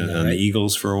biggest team, on though, the right?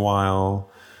 Eagles for a while.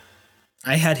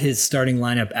 I had his starting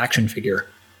lineup action figure.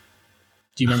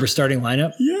 Do you remember starting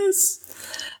lineup? Yes.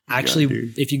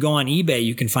 Actually, if you go on eBay,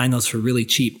 you can find those for really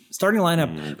cheap. Starting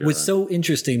lineup was so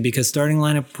interesting because starting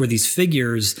lineup were these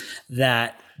figures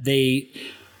that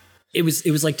it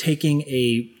was like taking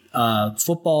a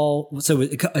football. So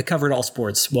it covered all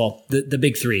sports. Well, the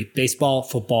big three: baseball,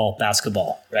 football,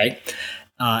 basketball, right?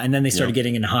 And then they started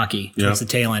getting into hockey towards the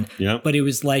tail end. Yep. But it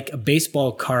was like a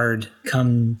baseball card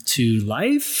come to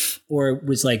life, or it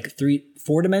was like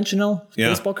 4-dimensional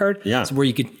baseball card. Yeah. So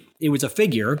where it was a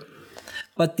figure.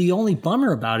 But the only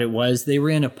bummer about it was they were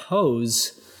in a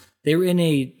pose. They were in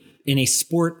a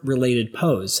sport related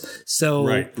pose. So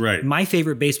right. My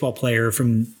favorite baseball player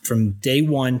from day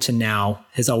one to now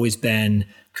has always been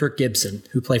Kirk Gibson,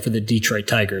 who played for the Detroit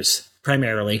Tigers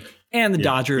primarily. And the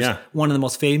Dodgers, one of the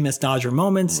most famous Dodger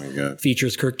moments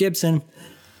features Kirk Gibson.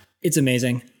 It's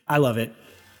amazing. I love it.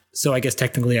 So I guess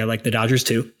technically I like the Dodgers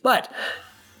too. But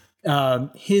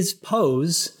his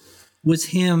pose was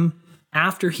him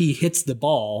after he hits the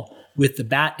ball with the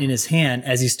bat in his hand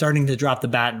as he's starting to drop the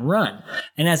bat and run.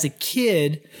 And as a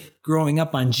kid growing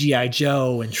up on G.I.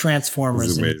 Joe and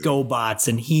Transformers and GoBots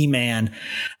and He-Man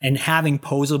and having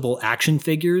posable action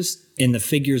figures and the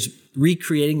figures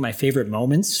recreating my favorite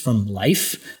moments from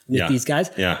life with these guys.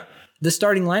 Yeah. The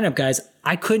starting lineup guys,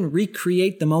 I couldn't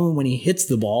recreate the moment when he hits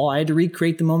the ball. I had to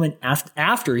recreate the moment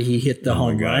after he hit the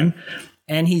home run.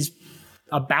 And he's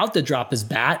about to drop his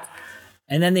bat.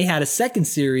 And then they had a second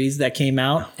series that came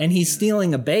out and he's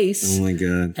stealing a base. Oh my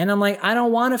God. And I'm like, I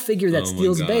don't want a figure that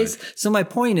steals a base. So my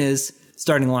point is,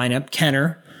 starting lineup,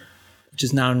 Kenner, which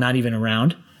is now not even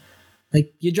around.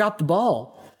 Like, you dropped the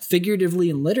ball figuratively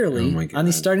and literally on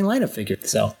these starting lineup figures.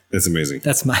 So that's amazing.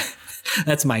 That's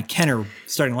my Kenner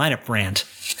starting lineup brand.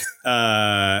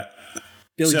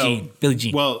 Billie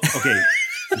Jean. Well, okay.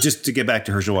 Just to get back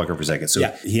to Herschel Walker for a second. So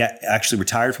he actually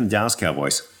retired from the Dallas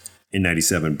Cowboys in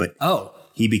 97, but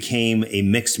he became a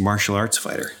mixed martial arts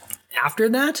fighter. After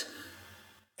that?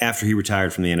 After he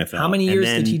retired from the NFL. How many years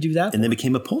did he do that for? And then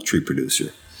became a poultry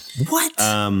producer. What?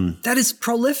 That is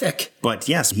prolific. But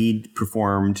yes, he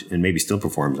performed, and maybe still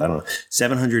performs, I don't know,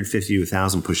 750 to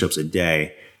 1,000 push-ups a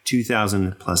day,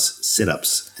 2,000 plus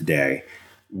sit-ups a day,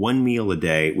 1 meal a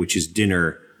day, which is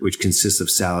dinner, which consists of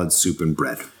salad, soup, and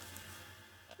bread.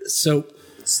 So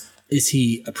is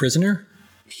he a prisoner?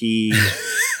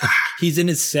 He's in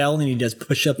his cell and he does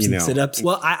push-ups and sit-ups.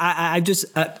 Well, I just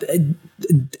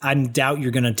I doubt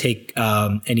you're going to take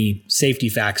any safety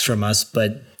facts from us,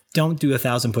 but don't do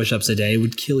 1,000 push-ups a day. It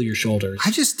would kill your shoulders.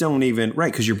 I just don't even,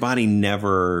 because your body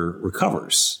never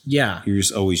recovers. Yeah. You're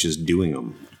just always just doing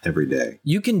them every day.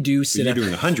 You can do sit-ups. You're doing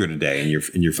 100 a day and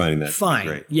you're finding that fine.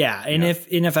 Great. Yeah. And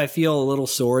if I feel a little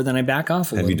sore, then I back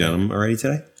off a little bit. Have you done them already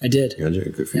today? I did.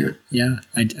 Good for you. Yeah.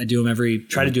 I do them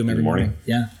try to do them every morning.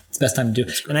 Yeah. It's the best time to do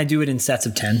it. And I do it in sets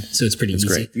of 10, so it's pretty easy.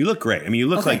 Great. You look great. I mean, you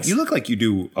look like you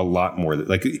do a lot more.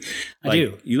 I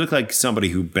do. You look like somebody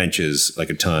who benches like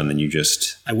a ton, and you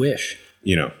just. I wish.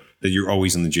 That you're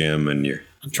always in the gym, and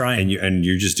I'm trying, and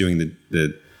you're just doing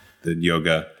the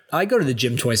yoga. I go to the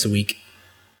gym twice a week,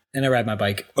 and I ride my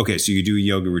bike. Okay, so you do a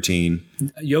yoga routine.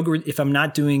 If I'm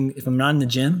not in the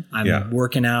gym, I'm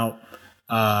working out.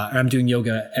 Or I'm doing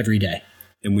yoga every day.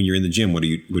 And when you're in the gym, what are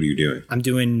you doing? I'm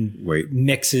doing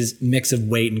mix of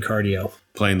weight and cardio.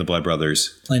 Playing the Blood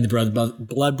Brothers. Playing the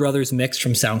Blood Brothers mix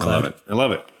from SoundCloud. I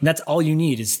love it. And that's all you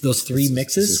need is those three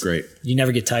mixes. This is great. You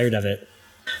never get tired of it.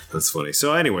 That's funny.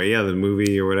 So anyway, the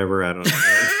movie or whatever, I don't know.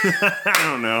 I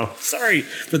don't know. Sorry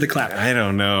for the clap. I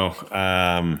don't know.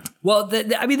 Well,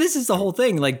 this is the whole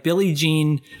thing. Like Billie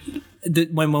Jean,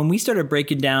 when we started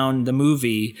breaking down the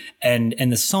movie and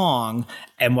the song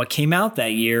and what came out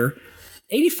that year,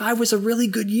 85 was a really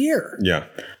good year. Yeah.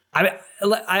 I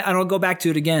don't go back to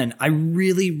it again. I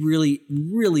really, really,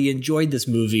 really enjoyed this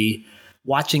movie.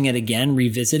 Watching it again,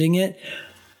 revisiting it.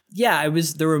 Yeah,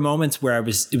 there were moments where it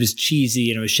was cheesy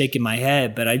and I was shaking my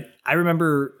head, but I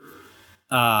remember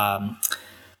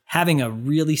having a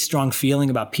really strong feeling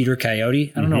about Peter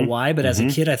Coyote. I don't know why, but as a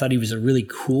kid, I thought he was a really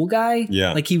cool guy.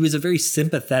 Yeah. Like he was a very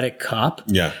sympathetic cop.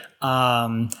 Yeah.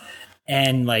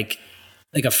 And like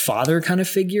a father kind of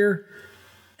figure.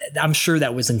 I'm sure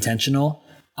that was intentional.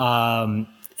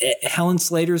 Helen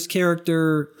Slater's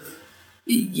character.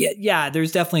 Yeah,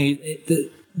 there's definitely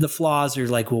the flaws are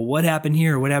like, well, what happened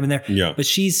here? What happened there? Yeah. But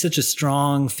she's such a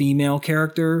strong female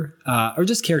character, or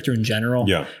just character in general.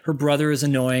 Yeah. Her brother is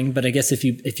annoying, but I guess if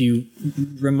you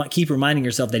keep reminding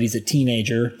yourself that he's a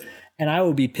teenager, and I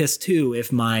would be pissed too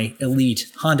if my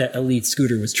Honda Elite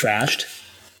scooter was trashed.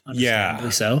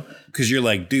 Understandably so. Because you're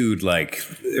like, dude, like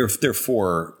they're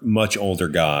 4 much older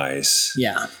guys.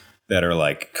 Yeah. That are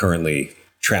like currently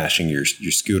trashing your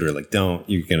scooter. Like,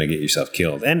 you're going to get yourself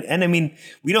killed. And I mean,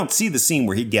 we don't see the scene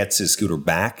where he gets his scooter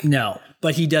back. No,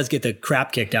 but he does get the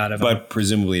crap kicked out of him. But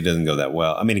presumably it doesn't go that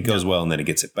well. I mean, it goes well and then he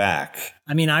gets it back.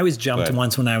 I mean, I was jumped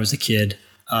once when I was a kid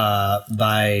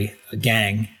by a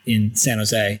gang in San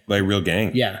Jose. By a real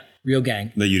gang? Yeah, real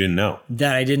gang. That you didn't know?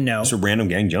 That I didn't know. So a random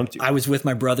gang jumped you? I was with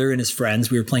my brother and his friends.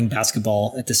 We were playing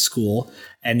basketball at the school,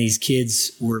 and these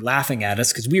kids were laughing at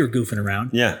us because we were goofing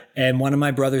around. Yeah. And one of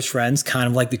my brother's friends, kind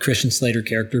of like the Christian Slater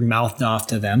character, mouthed off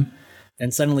to them.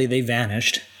 And suddenly they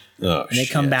vanished. Oh, and they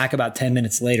come back about 10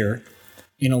 minutes later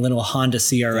in a little Honda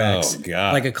CRX. Oh,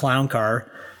 God. Like a clown car.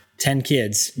 10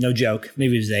 kids, no joke,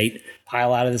 maybe it was 8,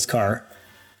 pile out of this car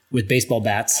with baseball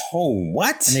bats. Oh,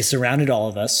 what? And they surrounded all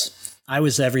of us. I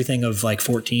was everything of like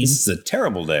 14. This is a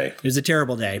terrible day. It was a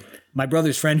terrible day. My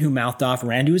brother's friend who mouthed off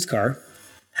ran to his car,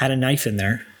 had a knife in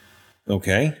there.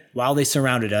 Okay. While they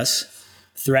surrounded us,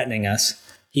 threatening us,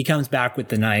 he comes back with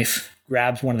the knife,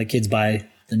 grabs one of the kids by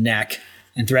the neck,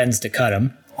 and threatens to cut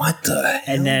him. What the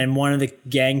hell? And then one of the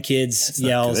gang kids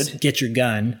yells, "Get your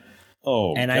gun."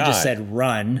 Oh, and God. I just said,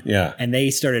 "Run." Yeah. And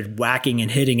they started whacking and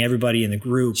hitting everybody in the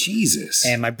group. Jesus.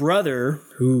 And my brother,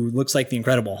 who looks like the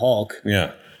Incredible Hulk,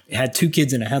 yeah, had 2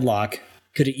 kids in a headlock,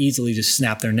 could have easily just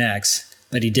snapped their necks,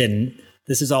 but he didn't.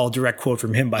 This is all a direct quote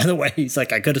from him, by the way. He's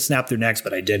like, I could have snapped their necks,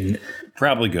 but I didn't.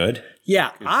 Probably good.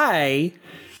 Yeah, I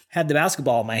had the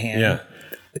basketball in my hand. Yeah.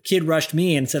 The kid rushed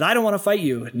me and said, I don't want to fight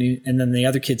you. And then the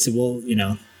other kid said, well,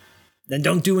 then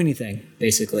don't do anything,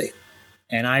 basically.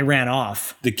 And I ran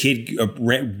off. The kid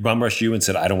bum rushed you and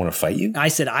said, I don't want to fight you? I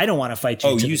said, I don't want to fight you.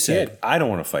 Oh, you said, kid. I don't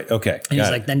want to fight. Okay. And he's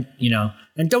like, then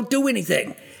don't do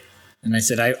anything. And I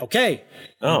said, okay.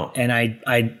 Oh. And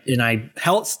I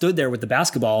stood there with the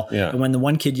basketball. Yeah. And when the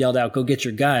one kid yelled out, go get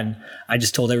your gun, I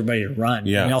just told everybody to run.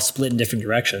 Yeah. And we all split in different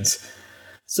directions.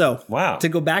 So wow. To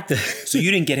go back to so you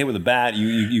didn't get hit with a bat.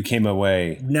 You came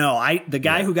away. No, the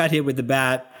guy who got hit with the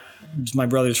bat was my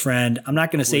brother's friend. I'm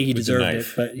not going to say he deserved it,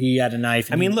 but he had a knife.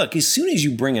 I mean, look, as soon as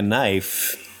you bring a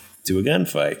knife to a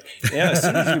gunfight, as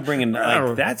soon as you bring a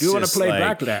knife, that's you want to play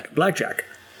like, blackjack.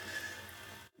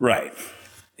 Right.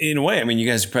 In a way, I mean, you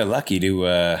guys are probably lucky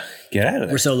to get out of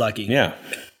there. We're so lucky. Yeah.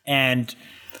 And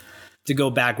to go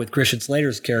back with Christian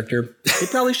Slater's character, they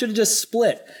probably should have just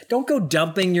split. Don't go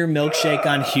dumping your milkshake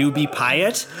on Hubie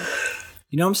Pyatt.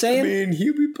 You know what I'm saying? I mean,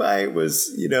 Hubie Pyatt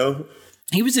was,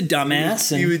 he was a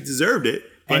dumbass. He deserved it.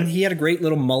 And he had a great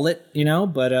little mullet,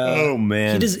 but oh,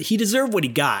 man. He deserved what he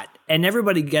got. And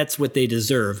everybody gets what they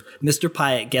deserve. Mr.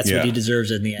 Pyatt gets what he deserves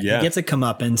in the end. Yeah. He gets a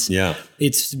comeuppance. Yeah.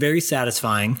 It's very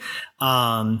satisfying.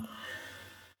 But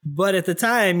at the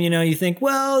time, you think,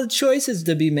 well, choices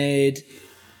to be made.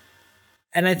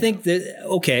 And I think that,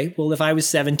 okay, well, if I was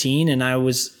 17 and I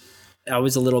was a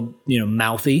little,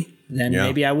 mouthy, then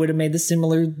maybe I would have made this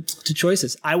similar to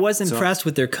choices. I was impressed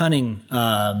with their cunning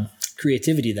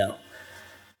creativity, though,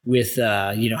 with,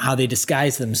 how they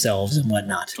disguise themselves and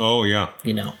whatnot. Oh, yeah.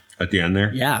 At the end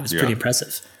there? Yeah, it was pretty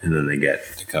impressive. And then the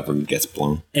cover gets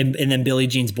blown. And then Billie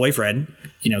Jean's boyfriend,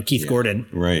 Keith Gordon.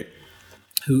 Right.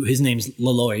 Who his name's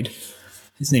Lloyd.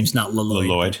 His name's not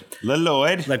Lloyd.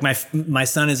 Lloyd. Like my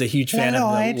son is a huge fan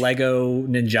of the Lego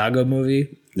Ninjago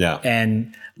movie. Yeah.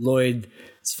 And Lloyd's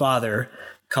father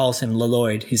calls him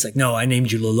Lloyd. He's like, no, I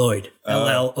named you Lloyd.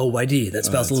 Lloyd. That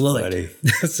spells Lloyd.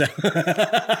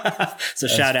 so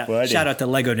shout out to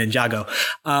Lego Ninjago.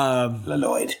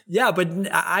 Lloyd. Yeah, but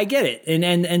I get it.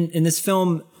 And this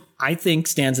film, I think,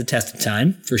 stands the test of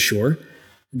time for sure.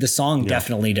 The song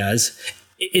definitely does.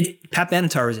 Pat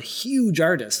Benatar is a huge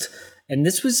artist. And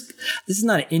this is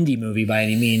not an indie movie by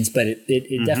any means, but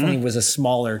it definitely was a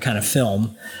smaller kind of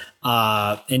film.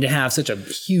 And to have such a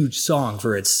huge song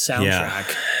for its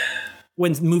soundtrack.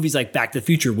 When movies like Back to the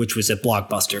Future, which was a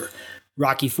blockbuster,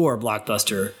 Rocky IV,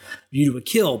 blockbuster, View to a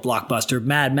Kill, blockbuster,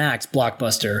 Mad Max,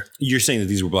 blockbuster. You're saying that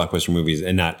these were blockbuster movies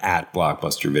and not at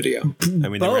Blockbuster Video. I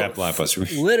mean, they were at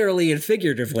Blockbuster. Literally and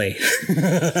figuratively.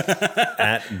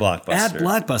 At Blockbuster. At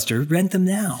Blockbuster. Rent them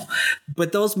now.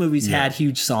 But those movies had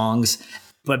huge songs.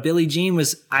 But Billie Jean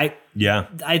was, I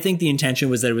think the intention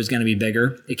was that it was going to be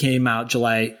bigger. It came out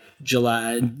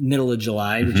middle of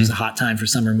July, which is a hot time for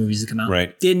summer movies to come out.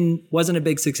 Right. Wasn't a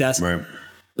big success. Right.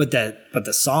 But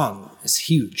the song is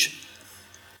huge.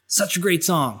 Such a great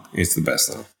song. It's the best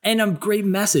song. And a great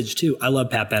message, too. I love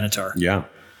Pat Benatar. Yeah.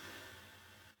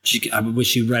 I wish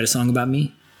she'd write a song about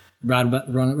me. Write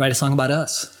a song about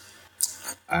us.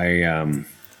 I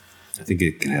think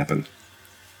it can happen.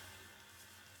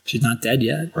 She's not dead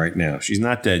yet. Right now. She's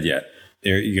not dead yet.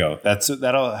 There you go.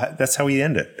 That's how we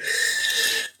end it.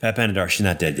 Pat Benatar, she's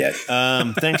not dead yet.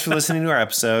 Thanks for listening to our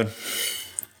episode.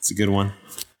 It's a good one.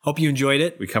 Hope you enjoyed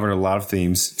it. We covered a lot of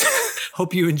themes.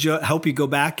 Hope you go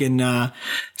back and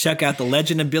check out The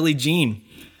Legend of Billie Jean.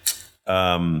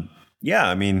 Yeah,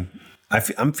 I mean,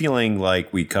 I'm feeling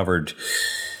like we covered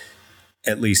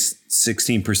at least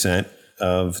 16%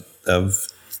 of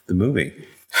the movie.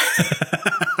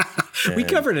 We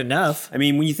covered enough. I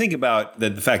mean, when you think about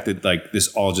the fact that like this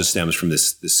all just stems from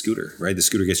this scooter, right? The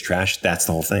scooter gets trashed. That's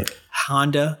the whole thing.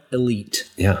 Honda Elite.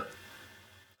 Yeah,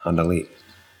 Honda Elite,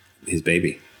 his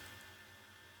baby.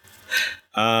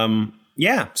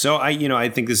 Yeah. So I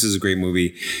think this is a great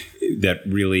movie that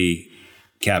really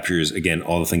captures, again,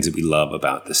 all the things that we love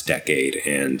about this decade.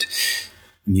 And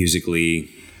musically,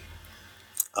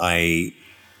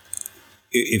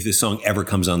 if this song ever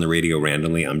comes on the radio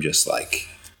randomly, I'm just like,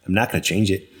 I'm not going to change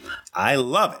it. I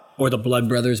love it. Or the Blood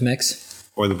Brothers mix.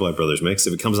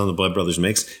 If it comes on the Blood Brothers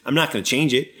mix, I'm not going to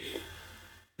change it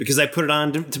because I put it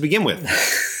on to begin with.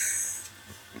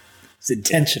 It's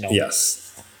intentional.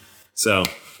 Yes. So,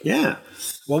 yeah.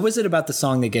 What was it about the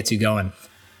song that gets you going?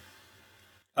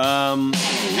 I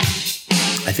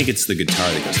think it's the guitar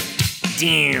that goes,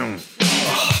 damn.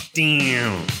 Oh,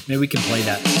 damn. Maybe we can play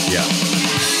that. Yeah.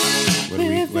 What are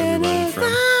we running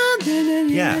from?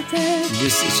 Yeah. It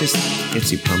just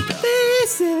gets you pumped up.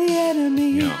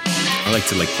 Yeah. I like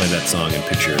to play that song and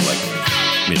picture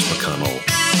Mitch McConnell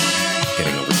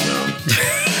getting overthrown.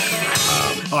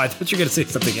 Oh, I thought you were going to say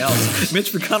something else.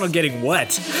 Mitch McConnell getting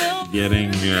what?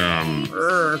 Getting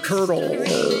turtle.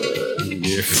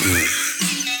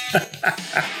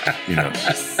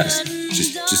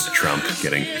 Just Trump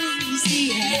getting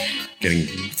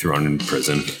thrown in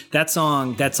prison. That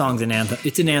song's an anthem.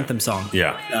 It's an anthem song.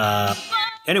 Yeah.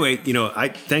 Anyway,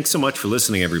 thanks so much for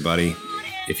listening, everybody.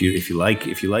 If you like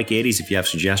 80s, if you have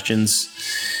suggestions,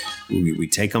 we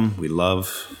take them. We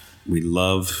love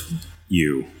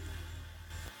you.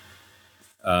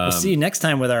 We'll see you next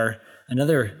time with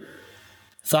another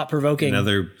thought-provoking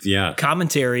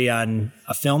commentary on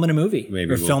a film and a movie,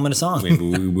 or film and a song. Maybe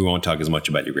we won't talk as much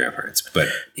about your grandparents, but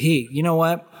hey, you know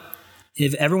what?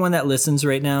 If everyone that listens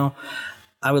right now,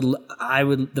 I would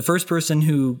the first person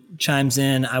who chimes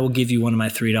in, I will give you one of my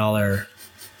 $3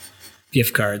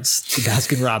 gift cards to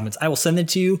Baskin Robbins. I will send it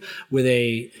to you with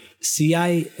a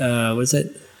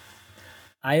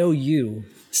IOU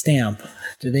stamp.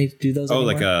 Do they do those? Oh,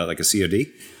 anymore? like a COD?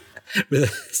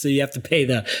 So you have to pay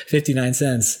the 59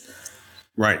 cents.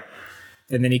 Right.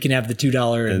 And then you can have the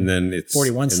 $2 and then it's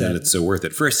 41 cents. And then it's so worth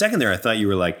it. For a second there, I thought you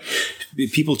were like,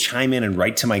 people chime in and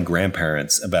write to my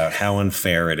grandparents about how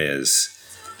unfair it is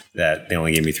that they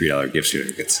only gave me $3 gift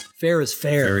certificates. Fair is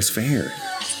fair. Fair is fair.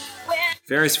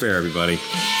 Fair is fair, everybody.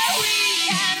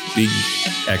 Be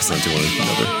excellent to one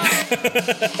another.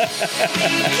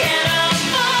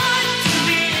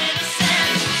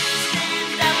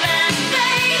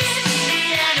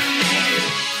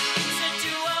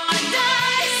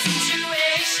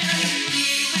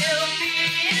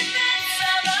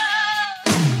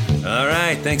 All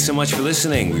right. Thanks so much for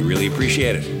listening. We really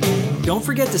appreciate it. Don't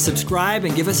forget to subscribe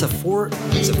and give us a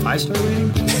 5-star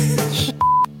rating?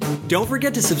 Don't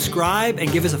forget to subscribe and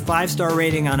give us a 5-star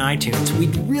rating on iTunes.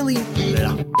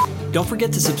 Don't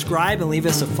forget to subscribe and leave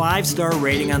us a 5-star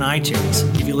rating on iTunes.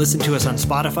 If you listen to us on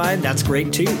Spotify, that's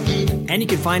great too. And you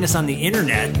can find us on the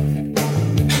internet.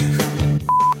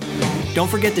 Don't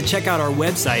forget to check out our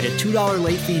website at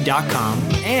 $2latefee.com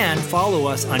and follow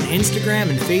us on Instagram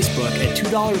and Facebook at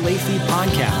 $2 Late Fee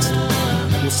Podcast.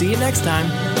 We'll see you next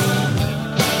time.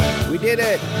 We did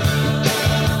it.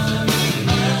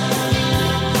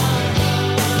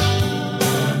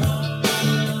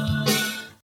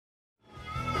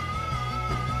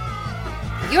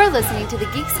 You're listening to the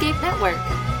Geekscape Network.